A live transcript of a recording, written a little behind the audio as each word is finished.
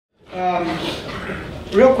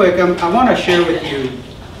Real quick, I want to share with you,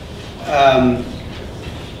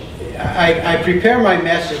 I prepare my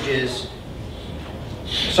messages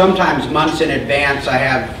sometimes months in advance. I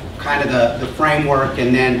have kind of the framework,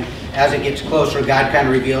 and then as it gets closer, God kind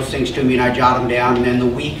of reveals things to me and I jot them down, and then the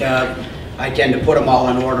week of, I tend to put them all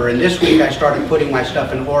in order. And this week I started putting my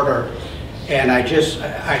stuff in order, and I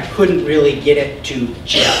couldn't really get it to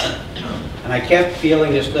gel. And I kept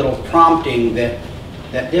feeling this little prompting that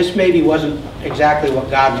this maybe wasn't exactly what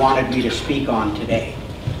God wanted me to speak on today.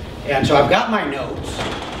 And so I've got my notes,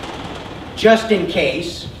 just in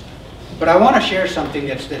case, but I want to share something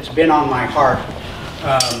that's been on my heart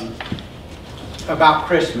about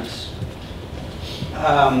Christmas.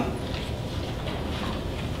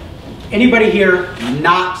 Anybody here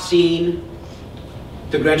not seen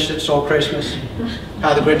The Grinch That Stole Christmas?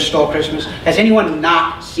 How the Grinch Stole Christmas? Has anyone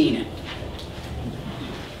not seen it?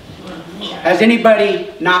 Has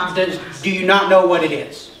anybody not, do you not know what it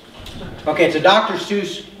is? Okay, it's a Dr.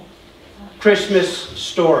 Seuss Christmas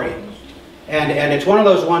story. And it's one of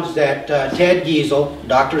those ones that Ted Giesel,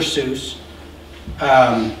 Dr. Seuss,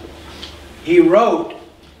 he wrote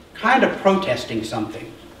kind of protesting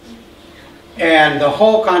something. And the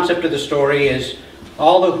whole concept of the story is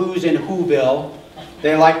all the Who's in Whoville,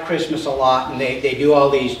 they like Christmas a lot, and they do all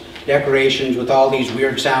these decorations with all these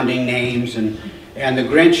weird sounding names. And the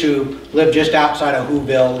Grinch, who lived just outside of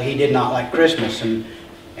Whoville, he did not like Christmas.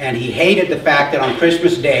 And he hated the fact that on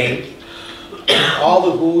Christmas Day, all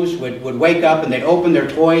the Who's would wake up and they'd open their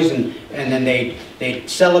toys, and then they'd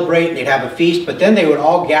celebrate, they'd have a feast, but then they would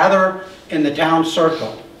all gather in the town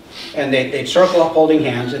circle. And they'd circle up holding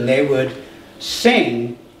hands, and they would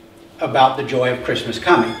sing about the joy of Christmas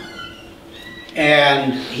coming.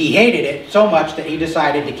 And he hated it so much that he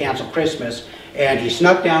decided to cancel Christmas. And he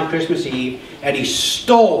snuck down Christmas Eve, and he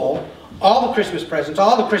stole all the Christmas presents,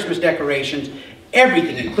 all the Christmas decorations,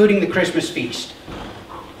 everything, including the Christmas feast.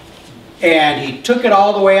 And he took it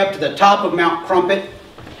all the way up to the top of Mount Crumpet,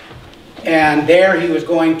 and there he was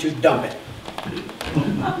going to dump it.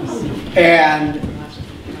 And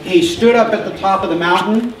he stood up at the top of the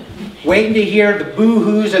mountain, waiting to hear the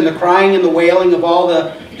boo-hoos and the crying and the wailing of all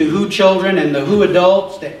the Who children and the Who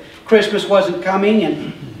adults that Christmas wasn't coming.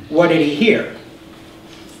 And what did he hear?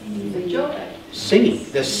 The joy. Singing.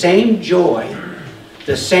 The same joy,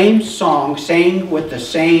 the same song, sang with the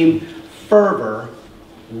same fervor,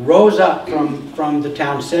 rose up from the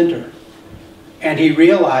town center. And he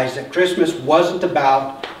realized that Christmas wasn't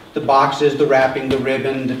about the boxes, the wrapping, the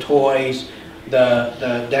ribbon, the toys,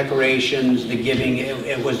 the decorations, the giving.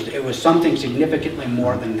 It was something significantly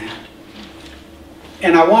more than that.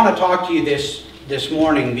 And I want to talk to you this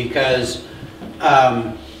morning because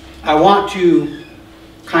I want to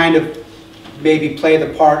kind of maybe play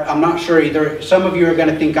the part. I'm not sure either. Some of you are going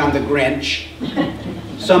to think I'm the Grinch.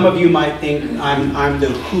 Some of you might think I'm the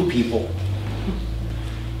Who people.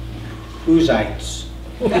 Whozites.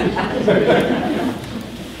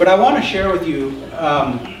 But I want to share with you,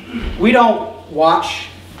 we don't watch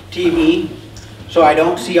TV, so I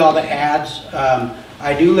don't see all the ads.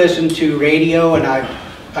 I do listen to radio, and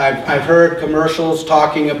I've heard commercials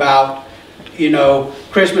talking about, you know,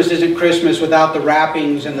 Christmas isn't Christmas without the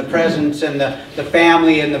wrappings and the presents and the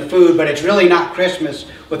family and the food, but it's really not Christmas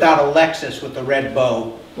without Alexis with the red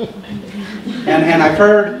bow. And I've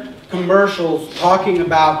heard commercials talking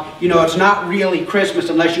about, you know, it's not really Christmas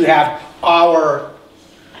unless you have our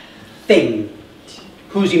thing.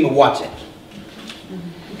 Who's him and what's it?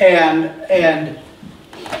 And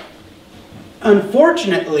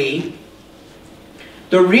unfortunately,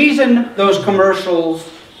 the reason those commercials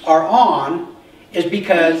are on is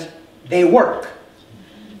because they work.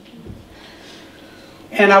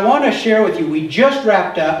 And I want to share with you, we just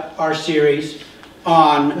wrapped up our series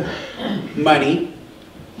on money.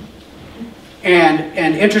 And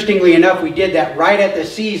interestingly enough, we did that right at the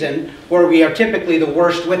season where we are typically the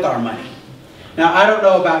worst with our money. Now, I don't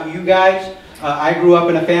know about you guys. I grew up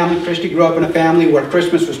in a family, Christy grew up in a family where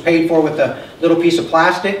Christmas was paid for with a little piece of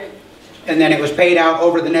plastic, and then it was paid out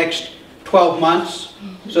over the next 12 months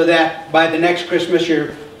so that by the next Christmas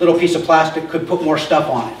your little piece of plastic could put more stuff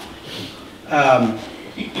on it.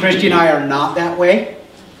 Christy and I are not that way.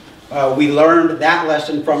 We learned that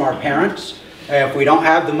lesson from our parents. If we don't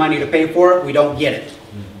have the money to pay for it, we don't get it.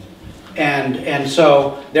 And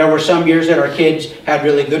so there were some years that our kids had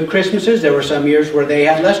really good Christmases. There were some years where they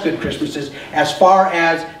had less good Christmases as far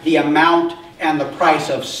as the amount and the price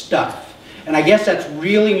of stuff. And I guess that's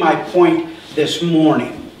really my point this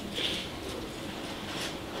morning.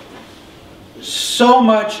 So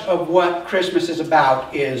much of what Christmas is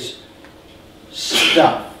about is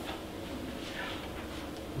stuff.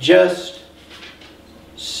 just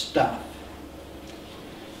stuff.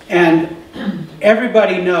 And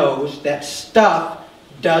everybody knows that stuff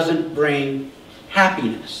doesn't bring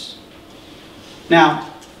happiness. Now,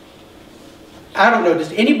 I don't know,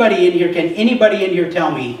 does anybody in here, can anybody in here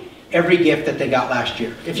tell me every gift that they got last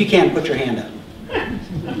year? If you can, put your hand up.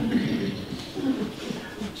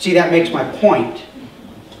 See, that makes my point.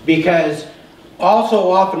 Because all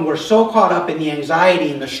so often we're so caught up in the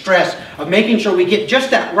anxiety and the stress of making sure we get just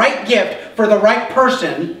that right gift for the right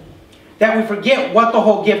person that we forget what the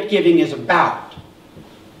whole gift giving is about.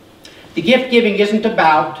 The gift giving isn't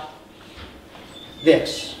about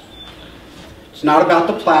this. It's not about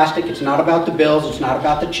the plastic, it's not about the bills, it's not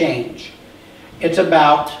about the change. It's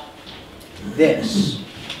about this.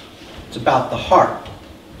 It's about the heart.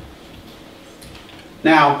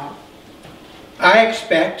 Now, I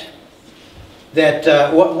expect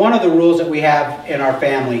that one of the rules that we have in our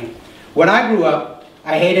family, when I grew up,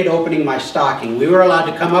 I hated opening my stocking. We were allowed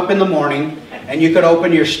to come up in the morning and you could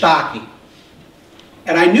open your stocking.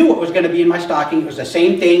 And I knew what was going to be in my stocking. It was the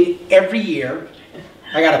same thing every year.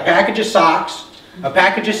 I got a package of socks, a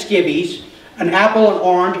package of skivvies, an apple, an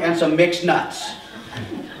orange, and some mixed nuts.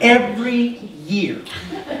 Every year.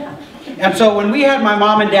 And so when we had my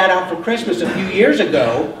mom and dad out for Christmas a few years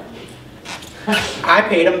ago, I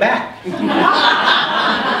paid them back.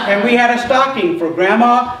 And we had a stocking for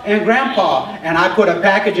Grandma and Grandpa. And I put a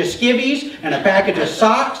package of skivvies and a package of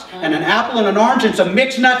socks and an apple and an orange and some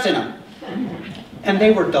mixed nuts in them. And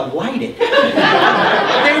they were delighted.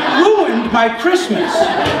 They ruined my Christmas.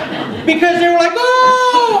 Because they were like,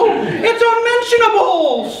 oh, it's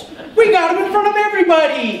unmentionables. We got them in front of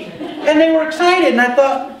everybody. And they were excited. And I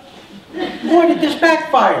thought, boy, did this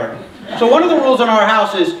backfire. So one of the rules in our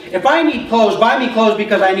house is, if I need clothes, buy me clothes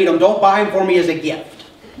because I need them. Don't buy them for me as a gift.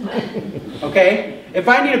 Okay? If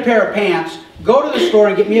I need a pair of pants, go to the store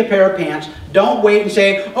and get me a pair of pants. Don't wait and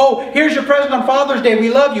say, oh, here's your present on Father's Day. We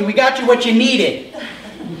love you. We got you what you needed.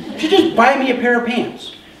 You should just buy me a pair of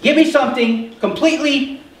pants. Give me something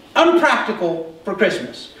completely unpractical for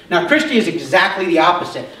Christmas. Now, Christy is exactly the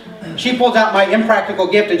opposite. She pulls out my impractical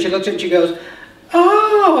gift and she looks at it and she goes,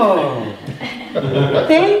 oh,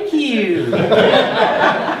 thank you.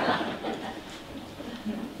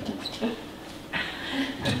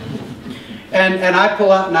 And I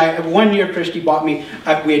pull out, and one year Christy bought me,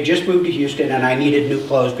 we had just moved to Houston and I needed new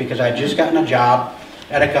clothes because I had just gotten a job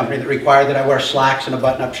at a company that required that I wear slacks and a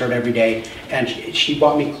button-up shirt every day. And she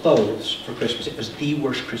bought me clothes for Christmas. It was the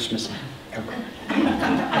worst Christmas ever.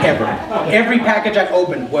 Ever. Every package I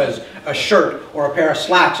opened was a shirt or a pair of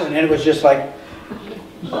slacks, and it was just like,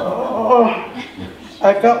 oh,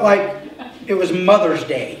 I felt like it was Mother's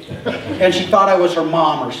Day. And she thought I was her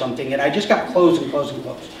mom or something, and I just got clothes and clothes and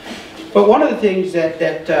clothes. But one of the things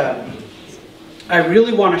that I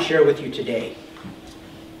really want to share with you today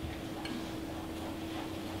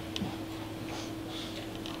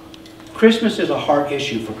Christmas is a heart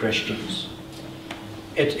issue for Christians.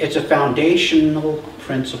 It's a foundational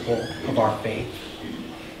principle of our faith.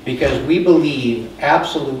 Because we believe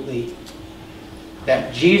absolutely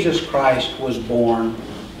that Jesus Christ was born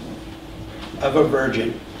of a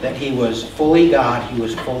virgin, that he was fully God, he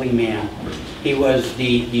was fully man. He was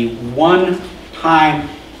the one time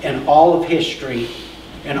in all of history,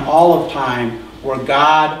 in all of time, where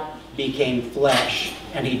God became flesh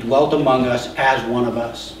and he dwelt among us as one of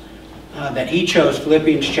us. That he chose,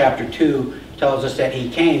 Philippians chapter 2 tells us that he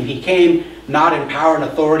came not in power and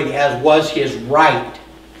authority as was his right.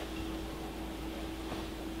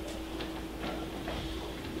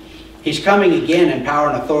 He's coming again in power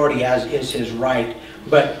and authority as is his right.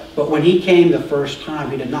 But when he came the first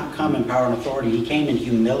time, he did not come in power and authority. He came in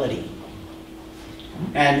humility.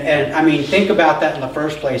 And I mean, think about that in the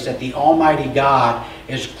first place, that the Almighty God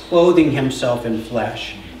is clothing himself in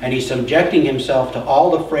flesh. And he's subjecting himself to all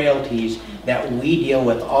the frailties that we deal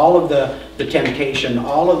with, all of the temptation,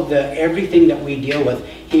 all of everything that we deal with,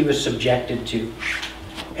 he was subjected to.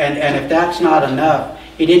 And if that's not enough,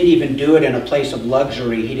 he didn't even do it in a place of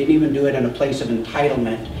luxury. He didn't even do it in a place of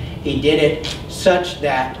entitlement. He did it such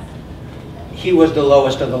that he was the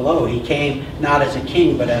lowest of the low. He came not as a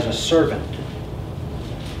king, but as a servant.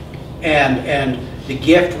 And the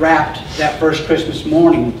gift wrapped that first Christmas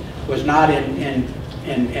morning was not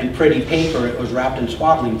in pretty paper. It was wrapped in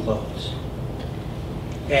swaddling clothes.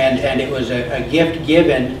 And it was a gift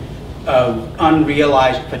given of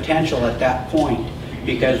unrealized potential at that point.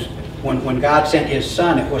 Because when God sent his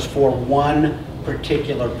son, it was for one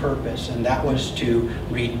particular purpose, and that was to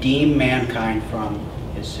redeem mankind from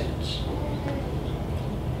his sins.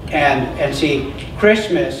 And see,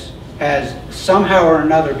 Christmas has somehow or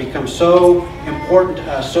another become so important important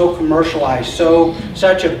to us, so commercialized,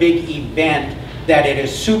 such a big event that it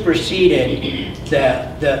has superseded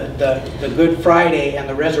the Good Friday and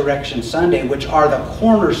the Resurrection Sunday, which are the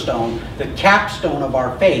cornerstone, the capstone of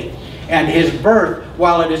our faith. And his birth,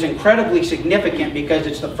 while it is incredibly significant because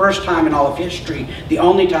it's the first time in all of history, the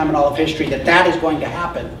only time in all of history that that is going to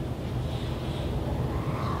happen,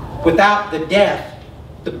 without the death,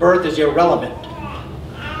 the birth is irrelevant.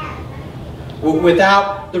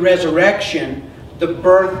 Without the resurrection, the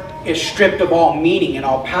birth is stripped of all meaning and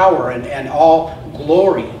all power and all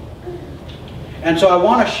glory. And so I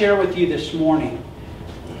want to share with you this morning,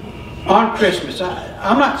 on Christmas,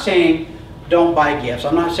 I'm not saying don't buy gifts.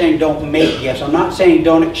 I'm not saying don't make gifts. I'm not saying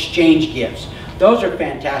don't exchange gifts. Those are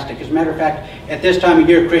fantastic. As a matter of fact, at this time of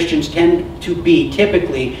year, Christians tend to be,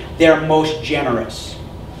 typically, they're most generous.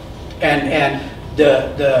 And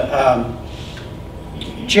the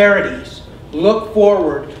charities look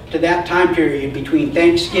forward to that time period between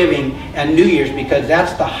Thanksgiving and New Year's, because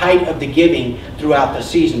that's the height of the giving throughout the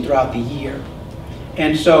season, throughout the year.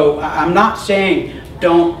 And so I'm not saying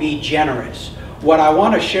don't be generous. What I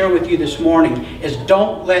want to share with you this morning is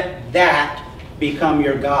don't let that become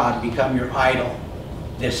your God, become your idol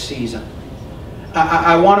this season.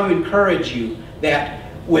 I want to encourage you that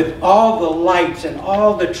with all the lights and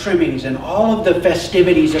all the trimmings and all of the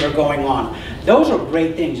festivities that are going on, those are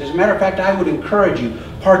great things. As a matter of fact, I would encourage you,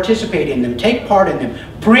 participate in them, take part in them,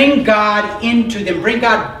 bring God into them, bring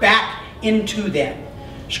God back into them.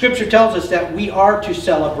 Scripture tells us that we are to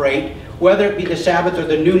celebrate, whether it be the Sabbath or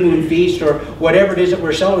the new moon feast or whatever it is that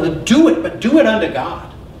we're celebrating. Do it, but do it unto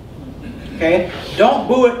God. Okay? Don't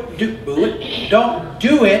don't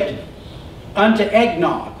do it unto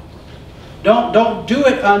eggnog. Don't do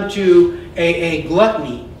it unto a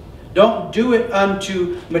gluttony. Don't do it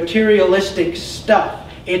unto materialistic stuff.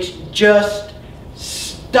 It's just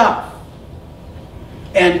stuff.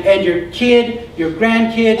 And your kid, your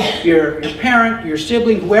grandkid, your parent, your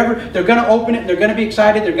sibling, whoever, they're going to open it, they're going to be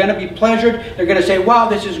excited, they're going to be pleasured, they're going to say, wow,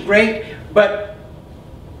 this is great, but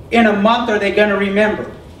in a month are they going to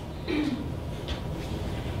remember?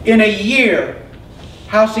 In a year,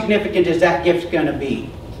 how significant is that gift going to be?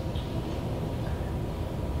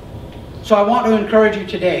 So I want to encourage you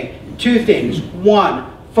today, two things.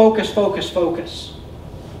 One, focus, focus, focus.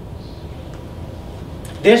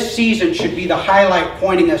 This season should be the highlight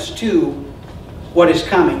pointing us to what is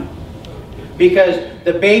coming. Because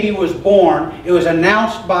the baby was born, it was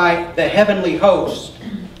announced by the heavenly host.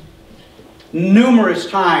 Numerous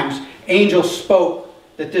times, angels spoke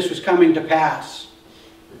that this was coming to pass.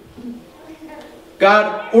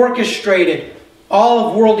 God orchestrated all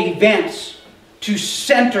of world events to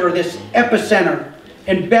center this epicenter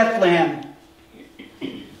in Bethlehem,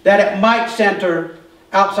 that it might center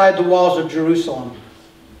outside the walls of Jerusalem.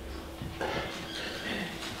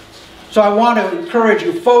 So I want to encourage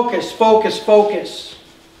you, focus, focus, focus.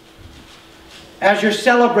 As you're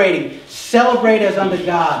celebrating, celebrate as unto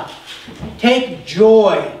God. Take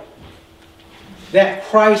joy that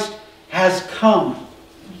Christ has come.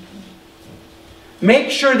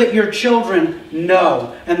 Make sure that your children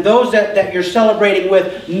know, and those that you're celebrating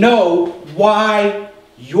with know why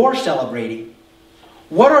you're celebrating.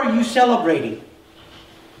 What are you celebrating?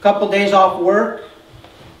 A couple days off work?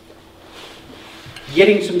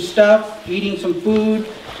 Getting some stuff, eating some food,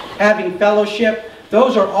 having fellowship.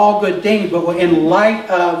 Those are all good things, but in light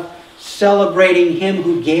of celebrating Him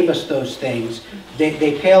who gave us those things,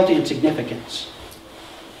 they pale to insignificance.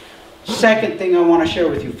 Second thing I want to share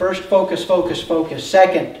with you. First, focus, focus, focus.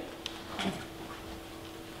 Second,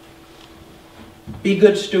 be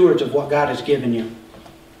good stewards of what God has given you.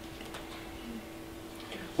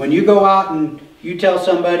 When you go out and you tell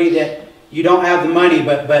somebody that you don't have the money,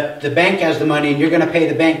 but the bank has the money and you're going to pay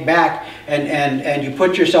the bank back, and you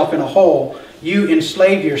put yourself in a hole, you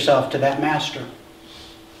enslave yourself to that master.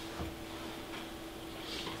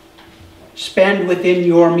 Spend within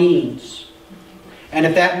your means. And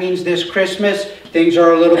if that means this Christmas, things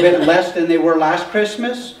are a little bit less than they were last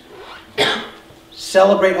Christmas,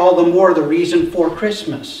 celebrate all the more the reason for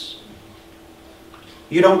Christmas.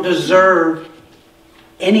 You don't deserve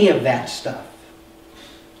any of that stuff.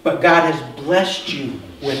 But God has blessed you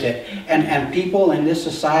with it. And people in this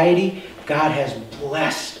society, God has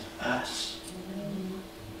blessed us.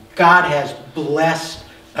 God has blessed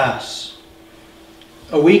us.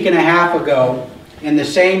 A week and a half ago, in the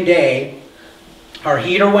same day, our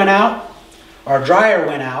heater went out, our dryer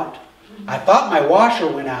went out, I thought my washer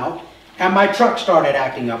went out, and my truck started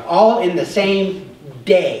acting up, all in the same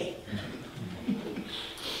day.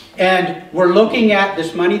 And we're looking at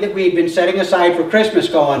this money that we had been setting aside for Christmas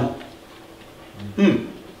going,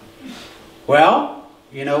 Well,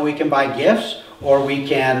 you know, we can buy gifts, or we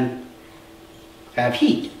can have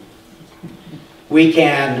heat. We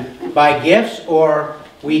can buy gifts, or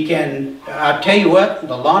we can, I'll tell you what,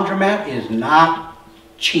 the laundromat is not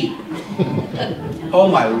cheap. Oh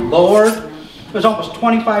my Lord. It was almost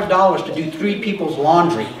 $25 to do 3 people's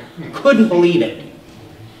laundry. Couldn't believe it.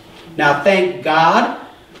 Now thank God,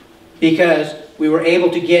 because we were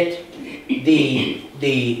able to get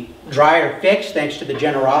the dryer fixed thanks to the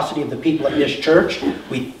generosity of the people at this church.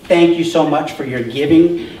 We thank you so much for your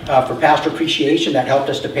giving for Pastor Appreciation. That helped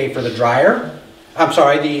us to pay for the dryer. I'm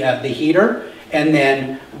sorry, the heater. And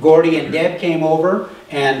then Gordy and Deb came over,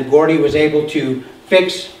 and Gordy was able to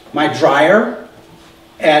fix my dryer,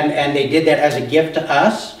 and they did that as a gift to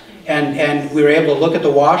us. And we were able to look at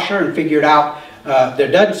the washer and figured out there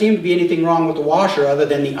doesn't seem to be anything wrong with the washer other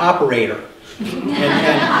than the operator.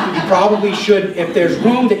 And you probably should, if there's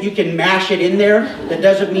room that you can mash it in there, that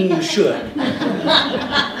doesn't mean you should.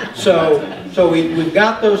 So we've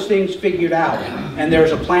got those things figured out. And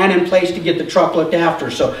there's a plan in place to get the truck looked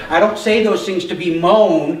after. So I don't say those things to be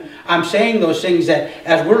moan. I'm saying those things that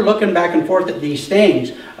as we're looking back and forth at these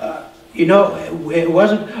things, you know, it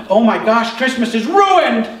wasn't, oh my gosh, Christmas is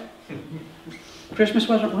ruined. Christmas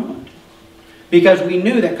wasn't ruined. Because we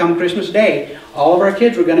knew that come Christmas Day, all of our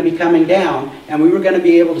kids were going to be coming down, and we were going to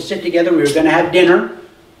be able to sit together. We were going to have dinner.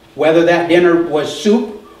 Whether that dinner was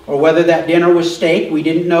soup or whether that dinner was steak, we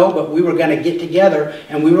didn't know, but we were going to get together,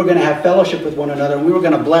 and we were going to have fellowship with one another, and we were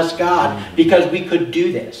going to bless God because we could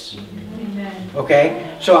do this. Amen.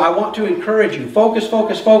 Okay? So I want to encourage you. Focus,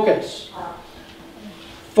 focus, focus.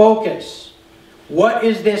 Focus. What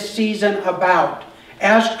is this season about?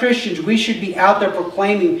 As Christians, we should be out there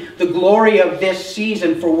proclaiming the glory of this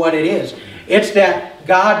season for what it is. It's that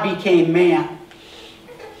God became man.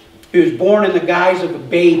 He was born in the guise of a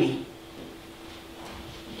baby.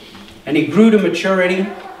 And He grew to maturity.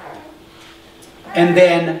 And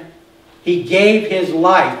then He gave His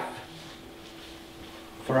life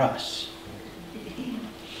for us.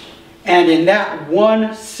 And in that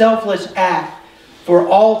one selfless act, for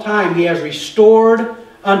all time, He has restored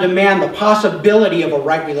unto man the possibility of a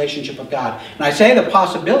right relationship with God. And I say the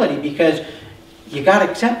possibility because you got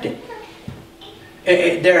to accept it.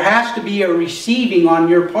 There has to be a receiving on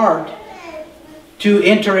your part to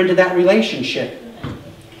enter into that relationship.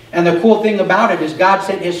 And the cool thing about it is God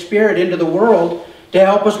sent His Spirit into the world to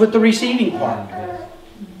help us with the receiving part.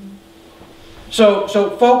 So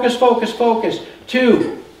focus, focus, focus.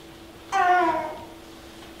 2,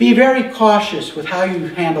 be very cautious with how you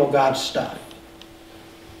handle God's stuff.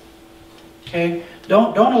 Okay?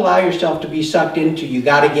 Don't allow yourself to be sucked into, you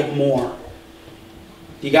got to get more.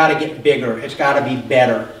 You got to get bigger. It's got to be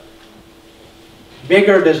better.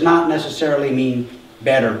 Bigger does not necessarily mean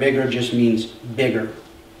better. Bigger just means bigger.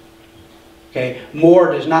 Okay?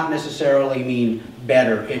 More does not necessarily mean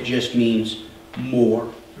better. It just means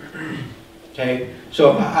more. Okay?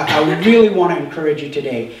 So I really want to encourage you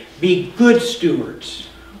today. Be good stewards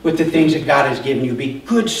with the things that God has given you. Be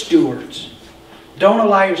good stewards. Don't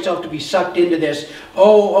allow yourself to be sucked into this,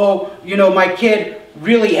 oh, you know, my kid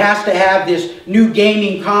really has to have this new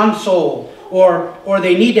gaming console, or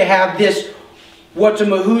they need to have this,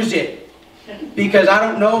 what's-a-who's it, because I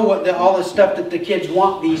don't know what all the stuff that the kids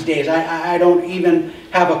want these days. I don't even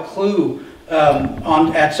have a clue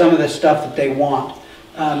at some of the stuff that they want.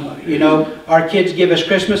 You know, our kids give us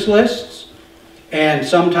Christmas lists, and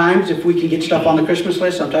sometimes if we can get stuff on the Christmas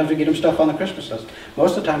list, sometimes we get them stuff on the Christmas list.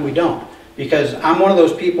 Most of the time we don't. Because I'm one of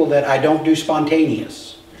those people that I don't do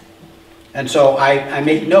spontaneous. And so I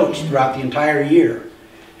make notes throughout the entire year.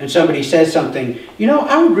 And somebody says something, you know,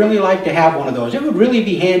 I would really like to have one of those. It would really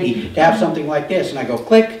be handy to have something like this. And I go,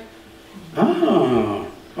 click. Oh,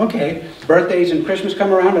 okay. Birthdays and Christmas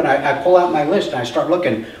come around, and I pull out my list and I start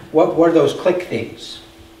looking, what were those click things?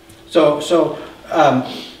 So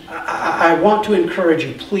I want to encourage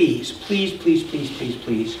you, please, please, please, please, please,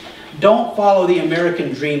 please. Don't follow the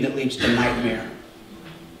American dream that leads to nightmare.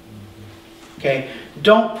 Okay?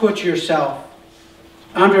 Don't put yourself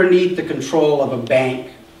underneath the control of a bank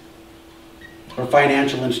or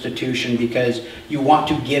financial institution because you want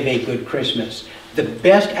to give a good Christmas. The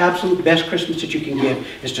best, absolute best Christmas that you can give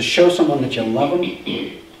is to show someone that you love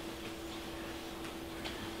them.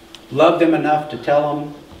 Love them enough to tell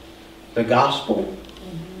them the gospel.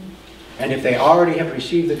 And if they already have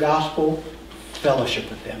received the gospel, fellowship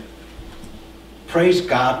with them. Praise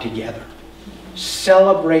God together.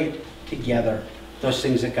 Celebrate together those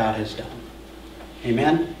things that God has done.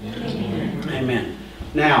 Amen? Amen. Amen.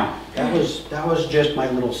 Now, that was just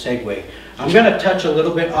my little segue. I'm going to touch a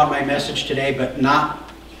little bit on my message today, but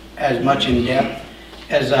not as much in depth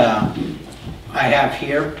as I have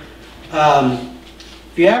here.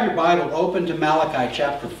 If you have your Bible, open to Malachi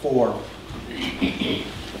chapter 4.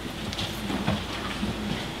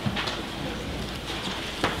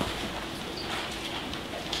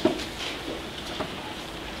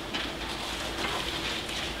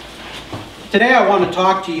 Today I want to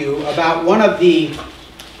talk to you about one of the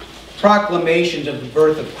proclamations of the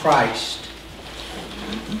birth of Christ.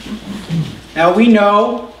 Now we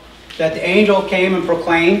know that the angel came and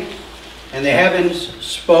proclaimed, and the heavens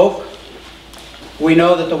spoke. We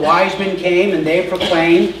know that the wise men came and they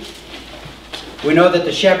proclaimed. We know that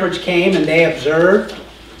the shepherds came and they observed.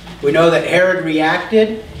 We know that Herod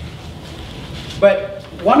reacted. But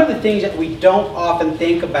one of the things that we don't often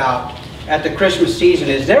think about at the Christmas season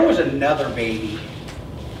is there was another baby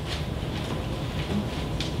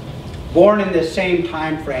born in this same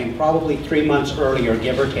time frame, probably 3 months earlier,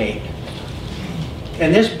 give or take.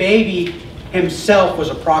 And this baby himself was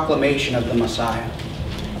a proclamation of the Messiah.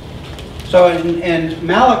 So in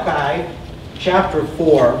Malachi chapter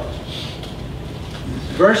 4,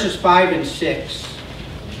 verses 5 and 6,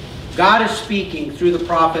 God is speaking through the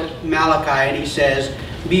prophet Malachi, and he says,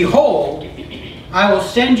 "Behold, I will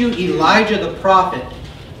send you Elijah the prophet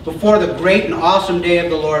before the great and awesome day of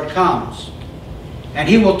the Lord comes. And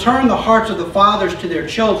he will turn the hearts of the fathers to their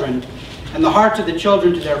children, and the hearts of the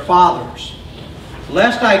children to their fathers,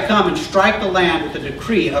 lest I come and strike the land with a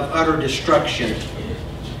decree of utter destruction."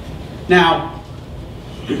 Now,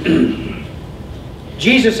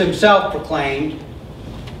 Jesus himself proclaimed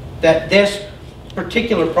that this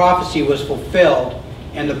particular prophecy was fulfilled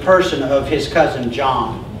in the person of his cousin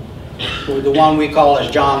John, who the one we call as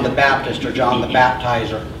John the Baptist or John the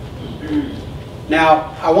Baptizer.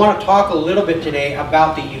 Now, I want to talk a little bit today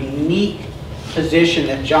about the unique position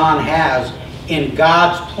that John has in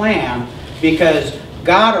God's plan, because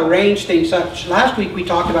God arranged things such. Last week we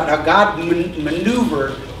talked about how God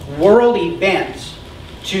maneuvered world events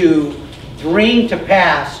to bring to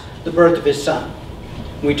pass the birth of his son.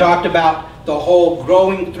 We talked about the whole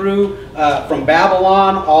growing through from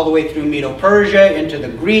Babylon all the way through Medo-Persia into the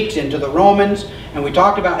Greeks, into the Romans. And we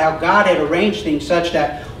talked about how God had arranged things such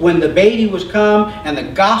that when the baby was come and the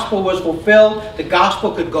gospel was fulfilled, the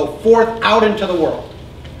gospel could go forth out into the world.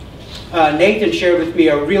 Nathan shared with me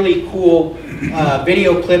a really cool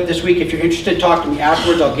video clip this week. If you're interested, talk to me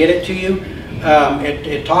afterwards. I'll get it to you.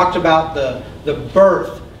 It talks about the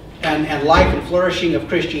birth and life and flourishing of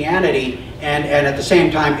Christianity and at the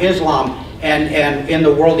same time Islam and in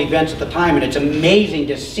the world events at the time. And it's amazing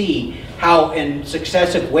to see how in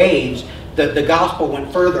successive waves the gospel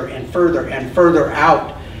went further and further and further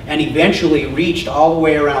out and eventually reached all the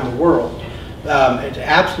way around the world. It's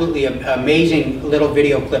absolutely an amazing little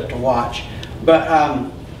video clip to watch. But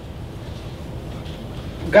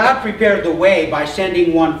God prepared the way by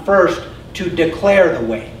sending one first to declare the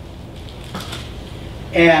way.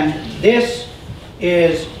 And this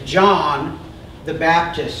is John the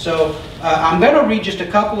Baptist. So I'm going to read just a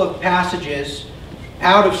couple of passages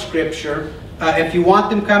out of Scripture. If you want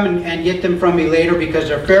them, come and get them from me later, because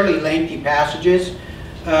they're fairly lengthy passages.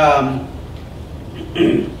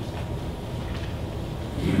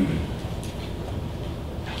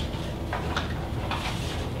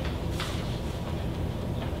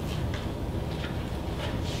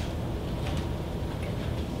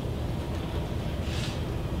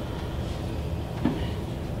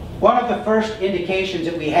 One of the first indications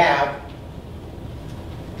that we have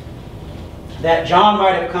that John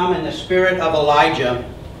might have come in the spirit of Elijah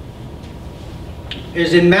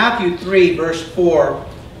is in Matthew 3, verse 4.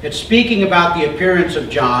 It's speaking about the appearance of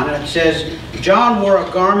John, and it says, "John wore a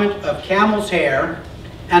garment of camel's hair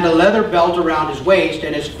and a leather belt around his waist,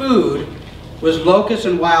 and his food was locusts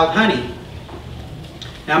and wild honey."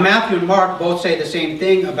 Now Matthew and Mark both say the same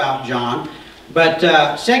thing about John,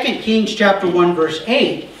 but 2 Kings chapter 1, verse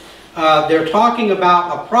 8, they're talking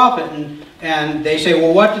about a prophet, and they say,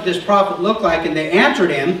 "Well, what did this prophet look like?" And they answered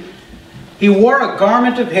him, "He wore a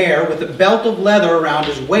garment of hair with a belt of leather around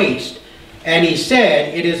his waist, and he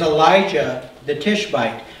said, 'It is Elijah the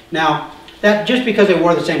Tishbite.'" Now, that just because they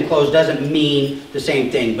wore the same clothes doesn't mean the same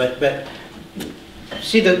thing. But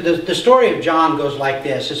see, the story of John goes like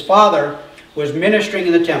this. His father was ministering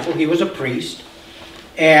in the temple. He was a priest,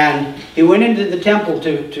 and he went into the temple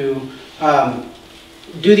to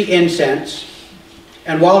do the incense.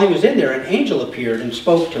 And while he was in there, an angel appeared and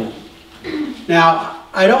spoke to him. Now,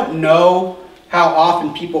 I don't know how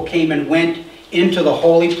often people came and went into the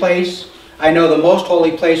holy place. I know the most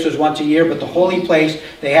holy place was once a year, but the holy place,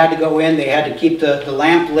 they had to go in, they had to keep the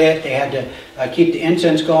lamp lit, they had to keep the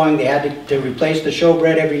incense going, they had to replace the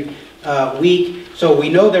showbread every week. So we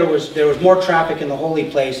know there was more traffic in the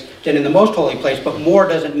holy place than in the most holy place, but more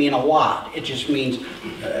doesn't mean a lot. It just means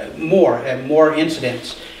more and more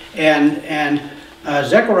incidents. And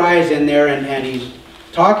Zechariah is in there, and he's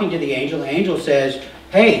talking to the angel. The angel says,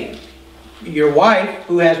 hey, your wife,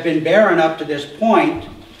 who has been barren up to this point,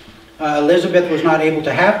 Elizabeth was not able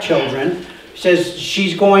to have children, says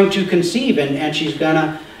she's going to conceive and she's going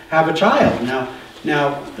to have a child.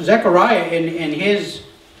 Now Zechariah, in his,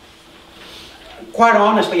 quite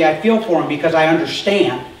honestly, I feel for him because I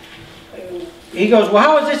understand. He goes, well,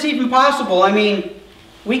 how is this even possible? I mean,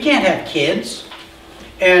 we can't have kids.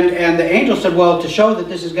 And the angel said, well, to show that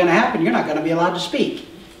this is going to happen, you're not going to be allowed to speak.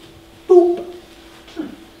 Boop.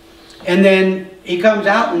 And then he comes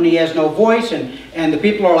out and he has no voice, and the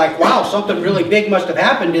people are like, wow, something really big must have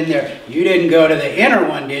happened in there. You didn't go to the inner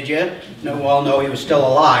one, did you? No, well, no, he was still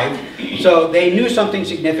alive. So they knew something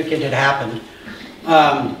significant had happened.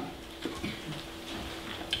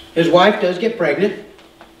 His wife does get pregnant.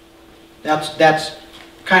 That's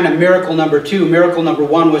kind of miracle number 2. Miracle number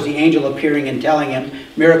 1 was the angel appearing and telling him.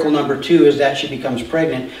 Miracle number 2 is that she becomes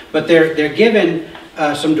pregnant. But they're given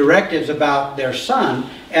some directives about their son,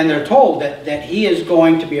 and they're told that he is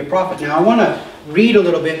going to be a prophet. Now I want to read a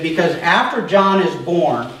little bit, because after John is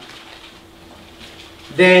born,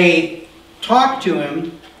 they talk to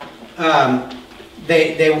him.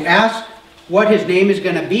 They ask what his name is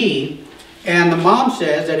going to be, and the mom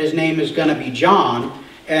says that his name is going to be John.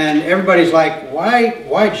 And everybody's like,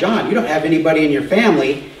 why John? You don't have anybody in your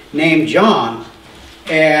family named John.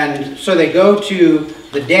 And so they go to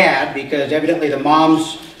the dad, because evidently the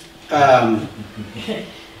mom's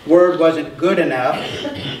word wasn't good enough.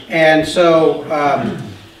 And so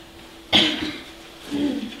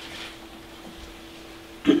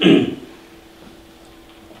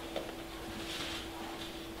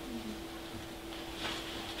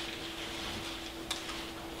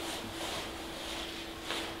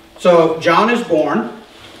so John is born.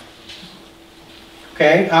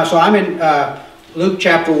 Okay, so I'm in Luke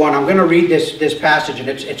chapter 1. I'm going to read this passage, and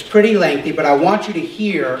it's pretty lengthy, but I want you to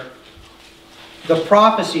hear the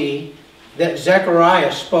prophecy that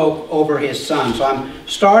Zechariah spoke over his son. So I'm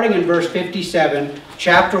starting in verse 57,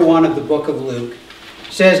 chapter 1 of the book of Luke.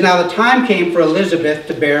 It says, now the time came for Elizabeth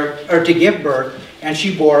to give birth, and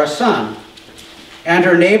she bore a son. And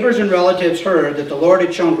her neighbors and relatives heard that the Lord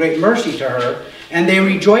had shown great mercy to her, and they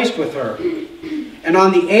rejoiced with her. And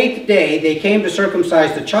on the 8th day they came to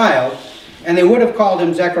circumcise the child, and they would have called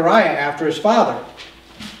him Zechariah after his father.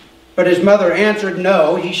 But his mother answered,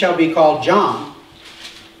 no, he shall be called John.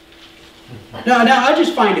 Now I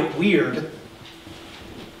just find it weird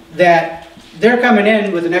that they're coming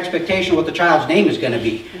in with an expectation of what the child's name is going to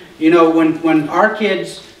be. You know, when our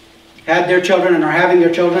kids had their children and are having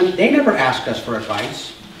their children, they never asked us for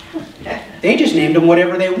advice. They just named them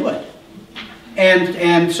whatever they would.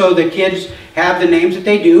 And so the kids have the names that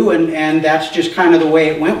they do, and that's just kind of the way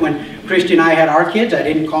it went. When Christy and I had our kids, I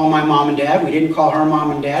didn't call my mom and dad. We didn't call her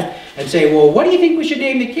mom and dad and say, well, what do you think we should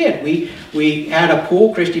name the kid? We had a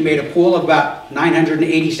pool. Christy made a pool of about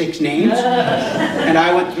 986 names. And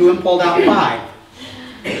I went through and pulled out 5.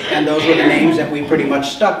 And those were the names that we pretty much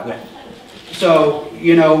stuck with. So,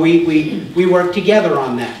 you know, we worked together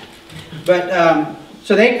on that. But,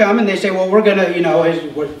 so they come and they say, well, we're going to, you know,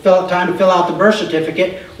 time to fill out the birth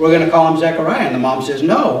certificate. We're going to call him Zechariah. And the mom says,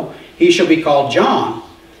 no, he shall be called John.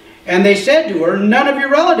 And they said to her, none of your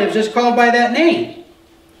relatives is called by that name.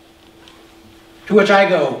 To which I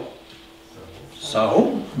go,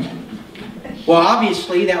 so? Well,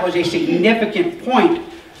 obviously that was a significant point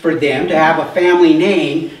for them to have a family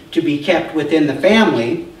name to be kept within the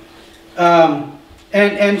family.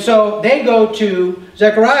 And so they go to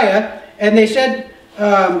Zechariah and they said,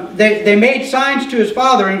 they made signs to his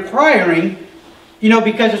father inquiring, you know,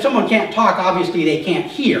 because if someone can't talk, obviously they can't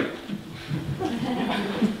hear.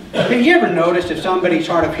 Have you ever noticed if somebody's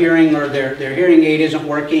hard of hearing or their hearing aid isn't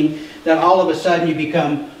working, that all of a sudden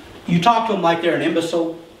you talk to them like they're an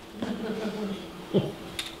imbecile?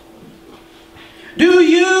 Do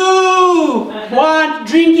you want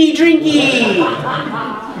drinky?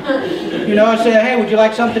 You know, say, hey, would you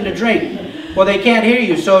like something to drink? Well, they can't hear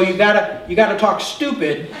you, so you gotta talk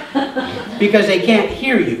stupid because they can't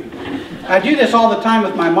hear you. I do this all the time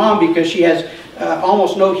with my mom because she has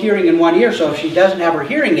almost no hearing in one ear, so if she doesn't have her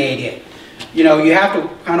hearing aid in, you know, you have to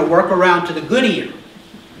kind of work around to the good ear.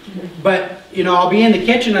 But, you know, I'll be in the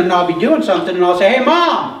kitchen and I'll be doing something and I'll say, hey,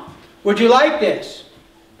 Mom, would you like this?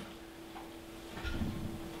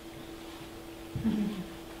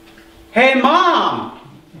 Hey, Mom!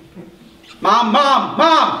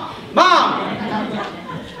 Mom!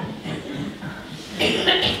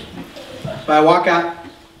 So I walk out,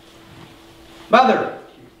 Mother,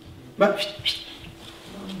 but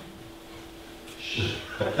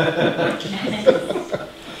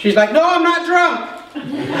she's like, no, I'm not drunk.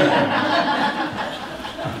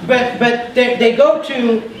 But they go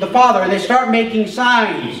to the father and they start making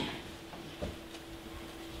signs.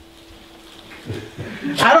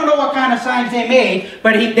 I don't know what kind of signs they made,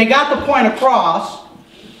 but they got the point across.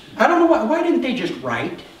 I don't know why didn't they just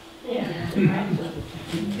write? Yeah.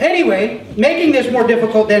 Anyway, making this more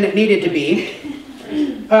difficult than it needed to be.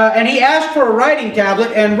 And he asked for a writing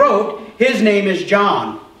tablet and wrote, his name is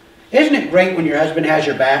John. Isn't it great when your husband has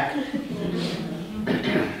your back?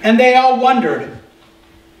 And they all wondered.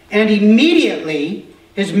 And immediately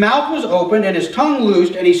his mouth was opened and his tongue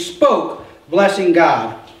loosed, and he spoke, blessing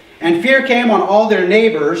God. And fear came on all their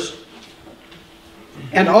neighbors.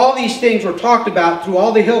 And all these things were talked about through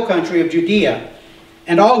all the hill country of Judea.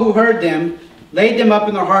 And all who heard them laid them up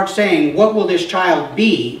in their hearts, saying, what will this child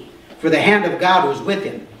be? For the hand of God was with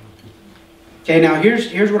him. Okay, now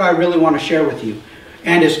here's what I really want to share with you.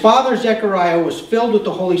 And his father Zechariah was filled with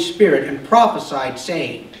the Holy Spirit and prophesied,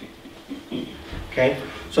 saying. Okay,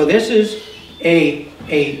 so this is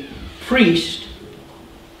a priest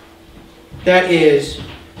that is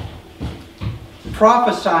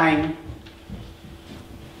prophesying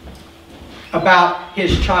about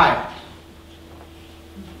his child.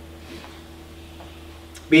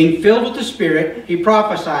 Being filled with the Spirit, he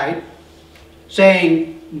prophesied,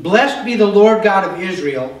 saying, blessed be the Lord God of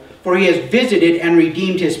Israel, for he has visited and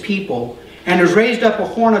redeemed his people, and has raised up a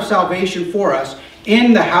horn of salvation for us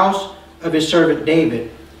in the house of his servant David,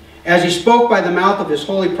 as he spoke by the mouth of his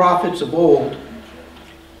holy prophets of old,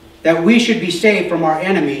 that we should be saved from our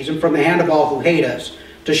enemies and from the hand of all who hate us,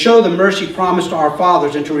 to show the mercy promised to our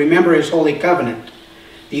fathers and to remember his holy covenant,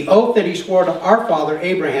 the oath that he swore to our father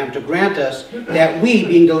Abraham, to grant us that we,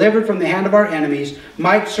 being delivered from the hand of our enemies,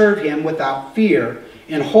 might serve him without fear,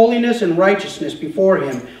 in holiness and righteousness before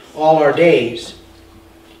him all our days.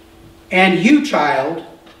 And you, child,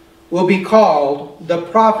 will be called the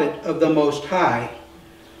prophet of the Most High,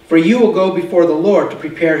 for you will go before the Lord to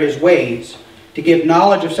prepare his ways, to give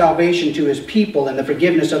knowledge of salvation to his people and the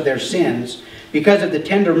forgiveness of their sins, because of the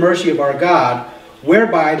tender mercy of our God,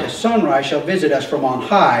 whereby the sunrise shall visit us from on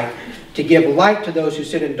high, to give light to those who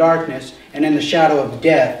sit in darkness and in the shadow of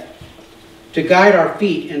death, to guide our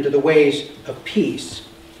feet into the ways of peace.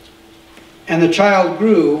 And the child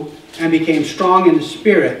grew and became strong in the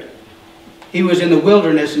spirit. He was in the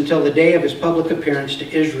wilderness until the day of his public appearance to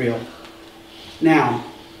Israel. Now,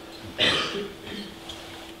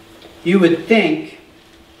 you would think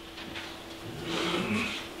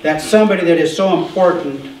that somebody that is so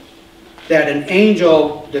important, that an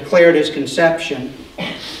angel declared his conception,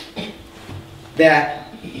 that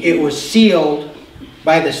it was sealed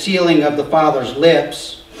by the sealing of the Father's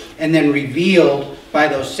lips, and then revealed by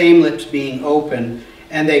those same lips being open.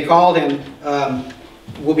 And they called him,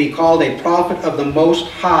 will be called a prophet of the Most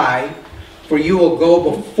High, for you will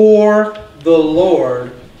go before the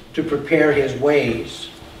Lord to prepare his ways.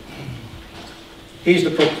 He's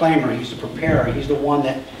the proclaimer, he's the preparer, he's the one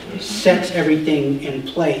that sets everything in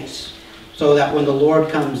place so that when the Lord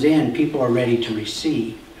comes in, people are ready to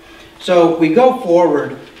receive. So we go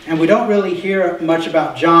forward, and we don't really hear much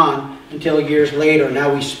about John until years later.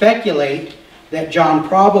 Now we speculate that John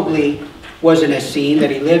probably was an Essene, that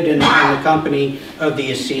he lived in the company of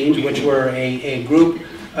the Essenes, which were a group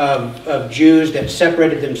of Jews that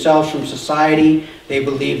separated themselves from society. They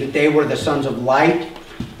believed that they were the sons of light.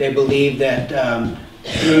 They believed that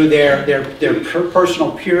through their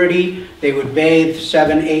personal purity, they would bathe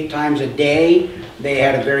 7-8 times a day. They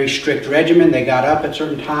had a very strict regimen. They got up at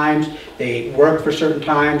certain times. They worked for certain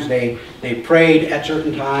times. They prayed at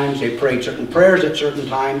certain times. They prayed certain prayers at certain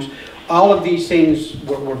times. All of these things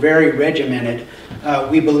were very regimented.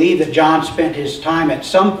 We believe that John spent his time at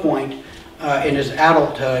some point in his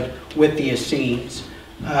adulthood with the Essenes.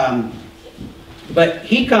 But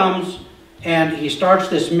he comes and he starts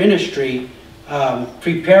this ministry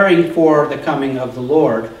preparing for the coming of the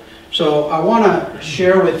Lord. So I want to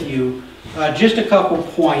share with you just a couple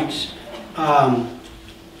points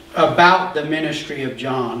about the ministry of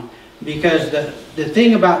John. Because the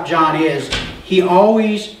thing about John is he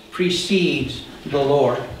always precedes the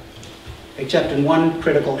Lord, except in one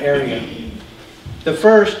critical area. The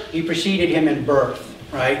first, he preceded him in birth,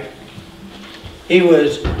 right? He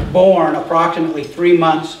was born approximately 3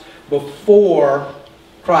 months before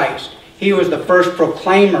Christ. He was the first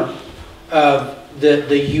proclaimer of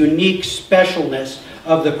the unique specialness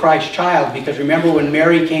of the Christ child. Because remember, when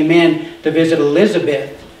Mary came in to visit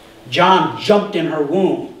Elizabeth, John jumped in her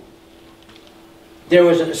womb. there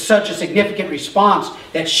was such a significant response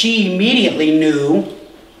that she immediately knew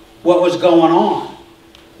what was going on,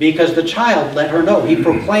 because the child let her know. He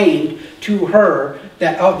proclaimed to her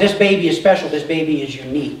that, oh, this baby is special, this baby is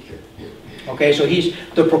unique. Okay, so he's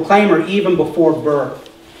the proclaimer even before birth.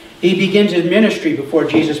 He begins his ministry before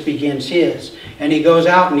Jesus begins his. And he goes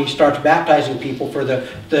out and he starts baptizing people for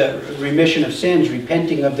the remission of sins,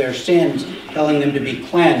 repenting of their sins, telling them to be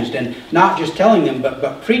cleansed. And not just telling them,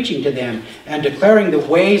 but preaching to them and declaring the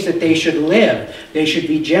ways that they should live. They should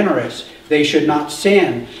be generous. They should not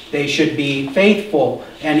sin. They should be faithful.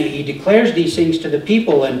 And he declares these things to the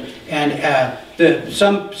people. And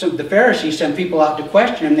the Pharisees send people out to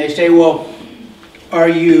question him. They say, well, are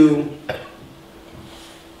you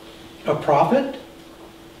a prophet?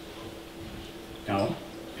 No.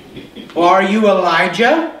 Well, are you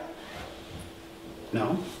Elijah?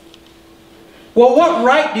 No. Well, what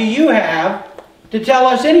right do you have to tell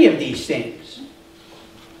us any of these things?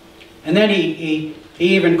 And then he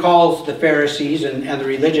even calls the Pharisees and the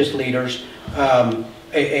religious leaders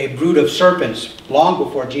a brood of serpents long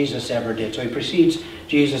before Jesus ever did. So he precedes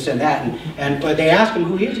Jesus in that. And they ask him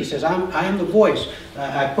who he is. He says, I am the voice.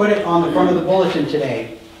 I put it on the front of the bulletin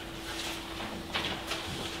today.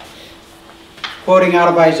 Quoting out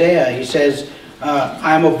of Isaiah, he says,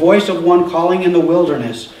 I am a voice of one calling in the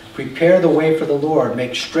wilderness. Prepare the way for the Lord.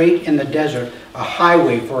 Make straight in the desert a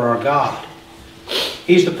highway for our God.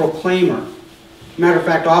 He's the proclaimer. Matter of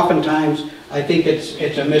fact, oftentimes, I think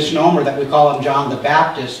it's a misnomer that we call him John the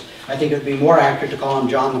Baptist. I think it would be more accurate to call him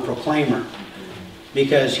John the Proclaimer,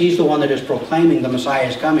 because he's the one that is proclaiming the Messiah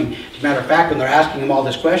is coming. As a matter of fact, when they're asking him all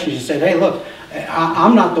these questions, he said, hey, look,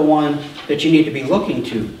 I'm not the one that you need to be looking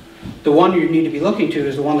to. The one you need to be looking to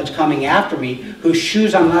is the one that's coming after me, whose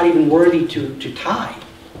shoes I'm not even worthy to tie.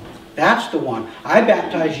 That's the one. I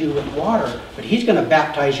baptize you with water, but he's going to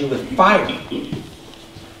baptize you with fire.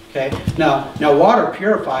 Okay? Now water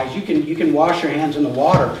purifies. You can wash your hands in the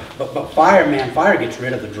water, but fire, man, fire gets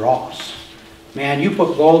rid of the dross. Man, you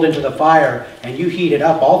put gold into the fire and you heat it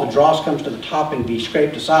up, all the dross comes to the top and be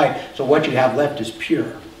scraped aside, so what you have left is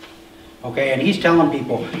pure. Okay, and he's telling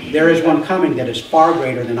people, there is one coming that is far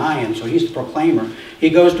greater than I am. So he's the proclaimer.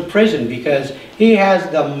 He goes to prison because he has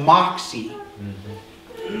the moxie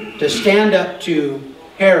to stand up to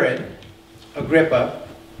Herod Agrippa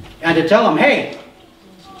and to tell him, hey,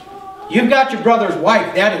 you've got your brother's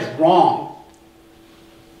wife. That is wrong.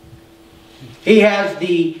 He has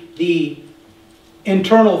the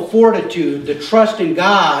internal fortitude, the trust in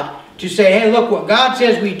God to say, hey, look, what God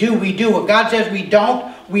says we do, we do. What God says we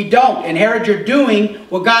don't, we don't. And Herod, you're doing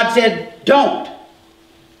what God said don't.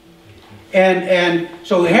 And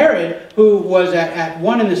so Herod, who was at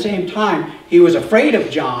one and the same time, he was afraid of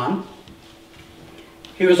John.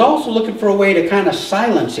 He was also looking for a way to kind of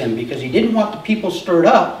silence him because he didn't want the people stirred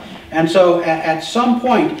up. And so at some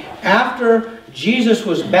point, after Jesus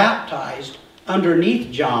was baptized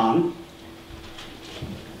underneath John,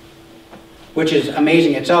 which is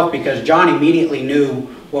amazing itself because John immediately knew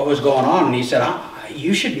what was going on. And he said,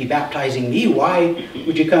 you should be baptizing me. Why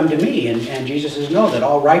would you come to me? And Jesus says, no, that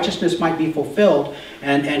all righteousness might be fulfilled.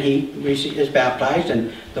 And he is baptized,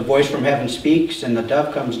 and the voice from heaven speaks, and the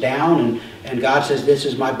dove comes down, and God says, this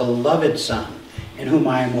is my beloved Son, in whom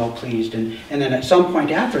I am well pleased. And then at some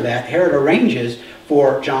point after that, Herod arranges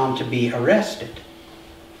for John to be arrested.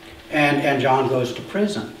 And John goes to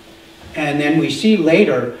prison. And then we see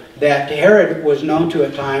later that Herod was known to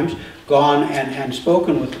at times gone and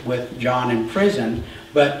spoken with John in prison.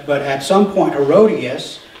 But at some point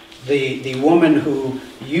Herodias, the woman who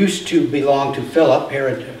used to belong to Philip,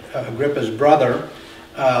 Herod Agrippa's brother,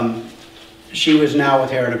 she was now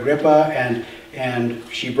with Herod Agrippa, and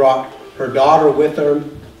she brought her daughter with her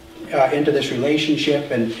into this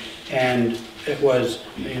relationship, and it was,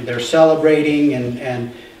 they're celebrating,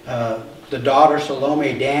 and the daughter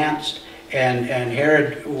Salome danced, and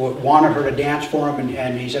Herod wanted her to dance for him,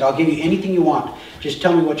 and he said, I'll give you anything you want, just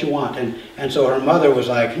tell me what you want. And so her mother was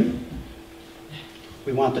like,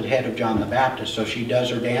 we want the head of John the Baptist. So she does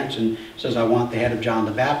her dance and says, I want the head of John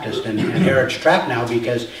the Baptist. And Herod's trapped now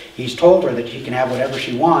because he's told her that she can have whatever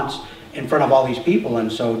she wants in front of all these people.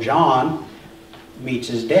 And so John meets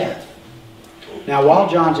his death. Now while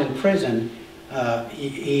John's in prison,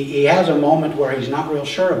 he has a moment where he's not real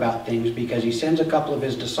sure about things, because he sends a couple of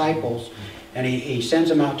his disciples and he sends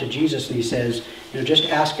them out to Jesus, and he says, just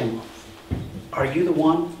ask him, are you the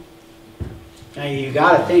one? Now you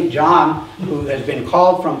got to think, John, who has been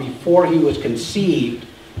called from before he was conceived,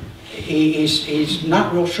 he's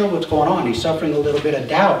not real sure what's going on. He's suffering a little bit of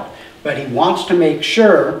doubt, but he wants to make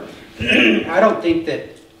sure. I don't think that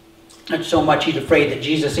not so much he's afraid that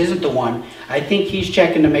Jesus isn't the one. I think he's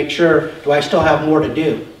checking to make sure, do I still have more to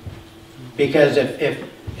do? Because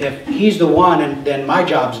if he's the one, then my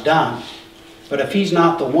job's done. But if he's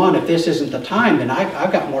not the one, if this isn't the time, then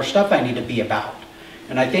I've got more stuff I need to be about.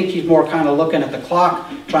 And I think he's more kind of looking at the clock,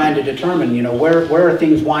 trying to determine, you know, where are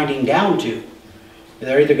things winding down to?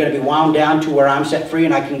 They're either going to be wound down to where I'm set free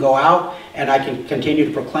and I can go out and I can continue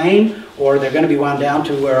to proclaim, or they're going to be wound down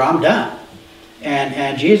to where I'm done.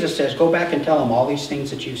 And Jesus says, go back and tell them all these things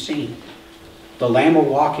that you've seen. The lame are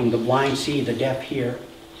walking, the blind see, the deaf hear.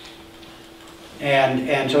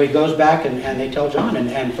 And so he goes back and they tell John.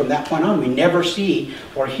 And from that point on, we never see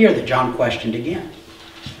or hear that John questioned again.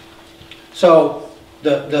 So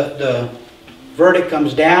the verdict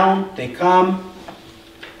comes down, they come,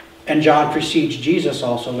 and John precedes Jesus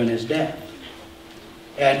also in his death.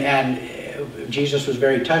 And Jesus was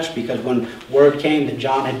very touched because when word came that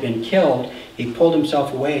John had been killed, he pulled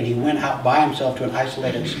himself away and he went out by himself to an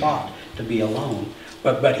isolated spot to be alone.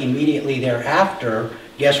 But immediately thereafter,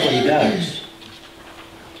 guess what he does?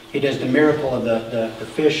 He does the miracle of the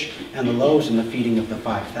fish and the loaves and the feeding of the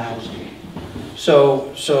 5,000.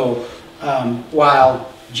 So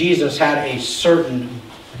while Jesus had a certain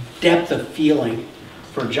depth of feeling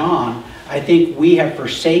for John, I think we have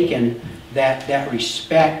forsaken that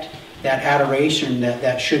respect, that adoration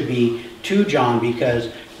that should be to John, because,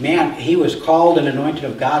 man, he was called and anointed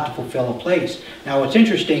of God to fulfill a place. Now, what's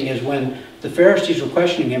interesting is when the Pharisees were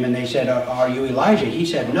questioning him and they said, are you Elijah? He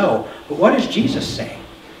said, no. But what does Jesus say?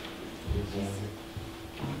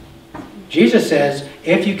 Jesus says,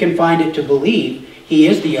 if you can find it to believe, he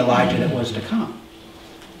is the Elijah that was to come.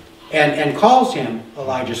 And calls him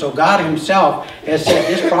Elijah. So God himself has said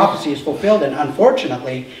this prophecy is fulfilled. And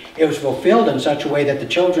unfortunately, it was fulfilled in such a way that the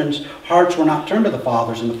children's hearts were not turned to the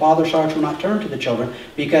fathers, and the fathers' hearts were not turned to the children,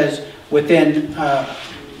 because within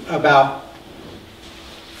about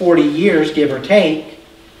 40 years, give or take,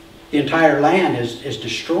 the entire land is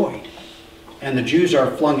destroyed. And the Jews are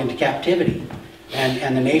flung into captivity.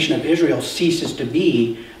 And the nation of Israel ceases to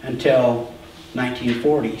be until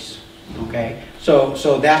 1940s. Okay?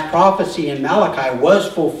 So that prophecy in Malachi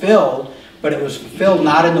was fulfilled, but it was fulfilled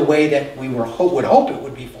not in the way that we would hope it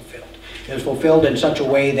would be fulfilled. It was fulfilled in such a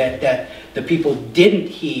way that the people didn't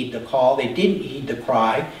heed the call, they didn't heed the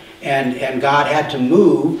cry, and God had to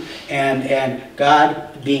move, and God,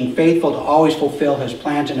 being faithful to always fulfill his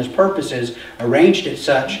plans and his purposes, arranged it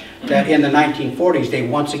such that in the 1940s they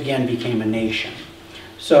once again became a nation.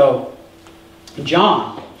 So,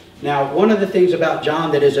 John. Now, one of the things about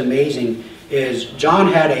John that is amazing is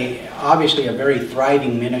John had obviously a very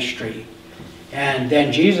thriving ministry. And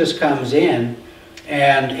then Jesus comes in,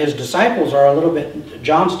 and his disciples are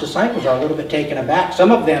John's disciples are a little bit taken aback.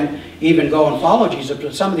 Some of them even go and follow Jesus,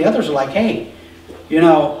 but some of the others are like, hey, you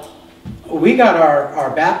know, we got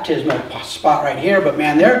our baptismal spot right here, but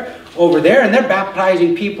man, they're over there and they're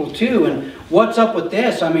baptizing people too. And what's up with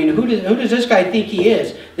this? I mean, who does this guy think he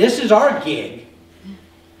is? This is our gig.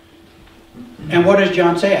 And what does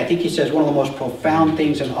John say? I think he says one of the most profound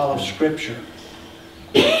things in all of Scripture.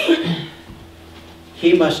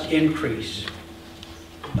 He must increase.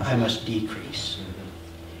 I must decrease.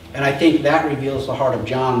 And I think that reveals the heart of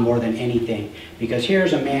John more than anything. Because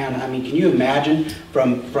here's a man, I mean, can you imagine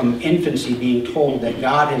from infancy being told that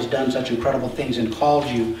God has done such incredible things and called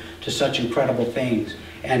you to such incredible things?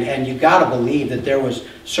 And you've got to believe that there was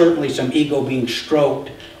certainly some ego being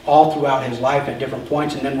stroked all throughout his life at different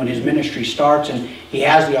points. And then when his ministry starts and he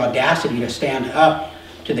has the audacity to stand up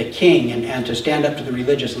to the king and to stand up to the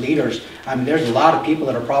religious leaders, I mean, there's a lot of people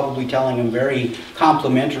that are probably telling him very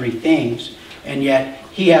complimentary things. And yet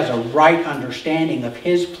he has a right understanding of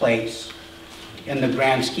his place in the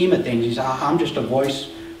grand scheme of things. He's, I'm just a voice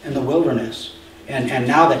in the wilderness. And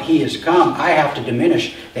now that he has come, I have to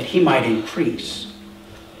diminish that he might increase.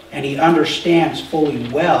 And he understands fully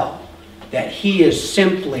well that he is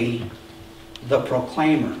simply the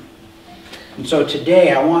proclaimer. And so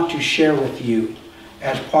today I want to share with you,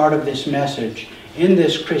 as part of this message, in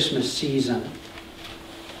this Christmas season,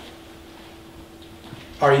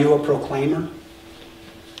 are you a proclaimer?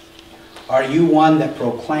 Are you one that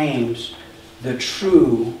proclaims the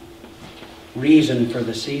true reason for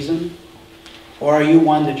the season? Or are you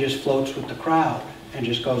one that just floats with the crowd and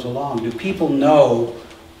just goes along? Do people know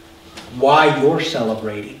why you're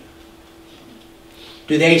celebrating?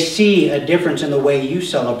 Do they see a difference in the way you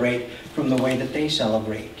celebrate from the way that they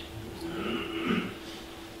celebrate?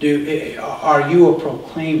 Are you a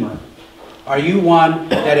proclaimer? Are you one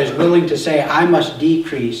that is willing to say, I must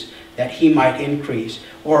decrease that he might increase?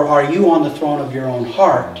 Or are you on the throne of your own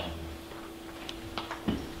heart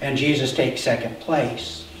and Jesus takes second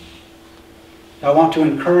place? I want to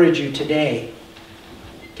encourage you today.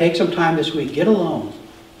 Take some time this week. Get alone.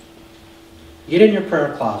 Get in your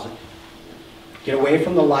prayer closet. Get away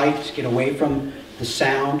from the lights. Get away from the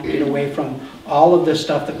sound. Get away from all of the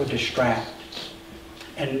stuff that would distract.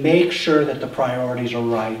 And make sure that the priorities are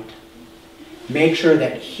right. Make sure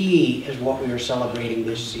that He is what we are celebrating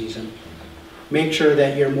this season. Make sure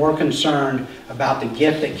that you're more concerned about the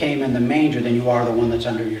gift that came in the manger than you are the one that's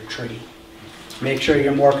under your tree. Make sure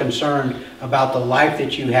you're more concerned about the life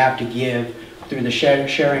that you have to give through the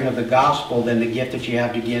sharing of the gospel than the gift that you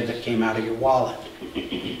have to give that came out of your wallet.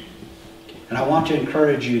 And I want to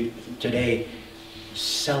encourage you today,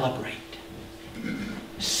 celebrate.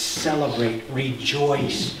 Celebrate.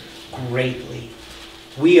 Rejoice greatly.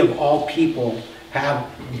 We of all people have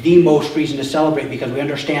the most reason to celebrate because we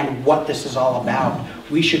understand what this is all about.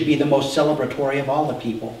 We should be the most celebratory of all the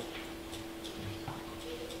people.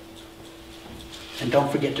 And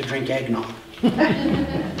don't forget to drink eggnog.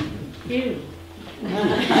 You.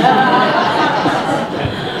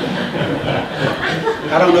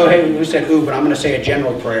 I don't know who said who, but I'm going to say a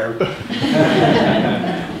general prayer.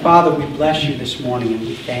 Father, we bless you this morning and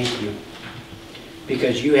we thank you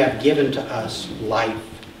because you have given to us life.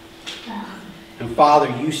 And Father,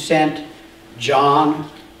 you sent John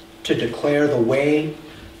to declare the way,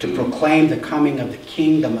 to proclaim the coming of the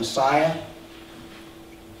King, the Messiah.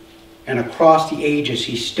 And across the ages,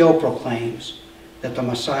 he still proclaims that the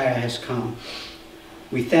Messiah has come.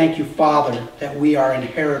 We thank you, Father, that we are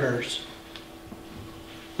inheritors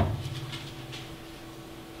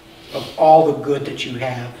of all the good that you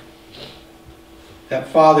have. That,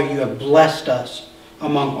 Father, you have blessed us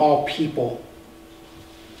among all people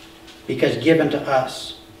because given to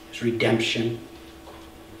us is redemption.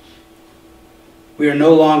 We are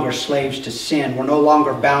no longer slaves to sin. We're no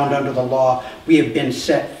longer bound under the law. We have been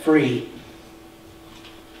set free.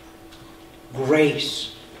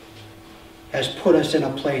 Grace has put us in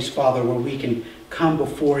a place, Father, where we can come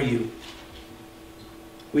before you.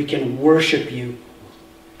 We can worship you.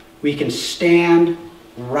 We can stand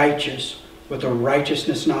righteous with a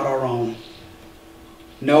righteousness not our own,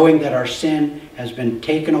 knowing that our sin has been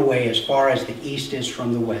taken away as far as the east is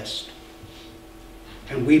from the west.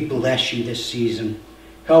 And we bless you this season.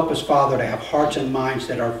 Help us, Father, to have hearts and minds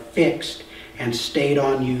that are fixed and stayed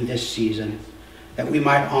on you this season, that we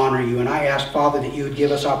might honor you. And I ask, Father, that you would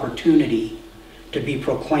give us opportunity to be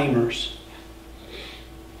proclaimers,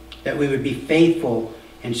 that we would be faithful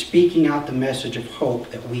in speaking out the message of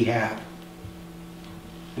hope that we have.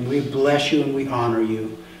 And we bless you and we honor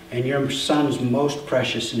you. In your Son's most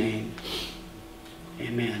precious name.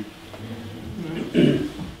 Amen.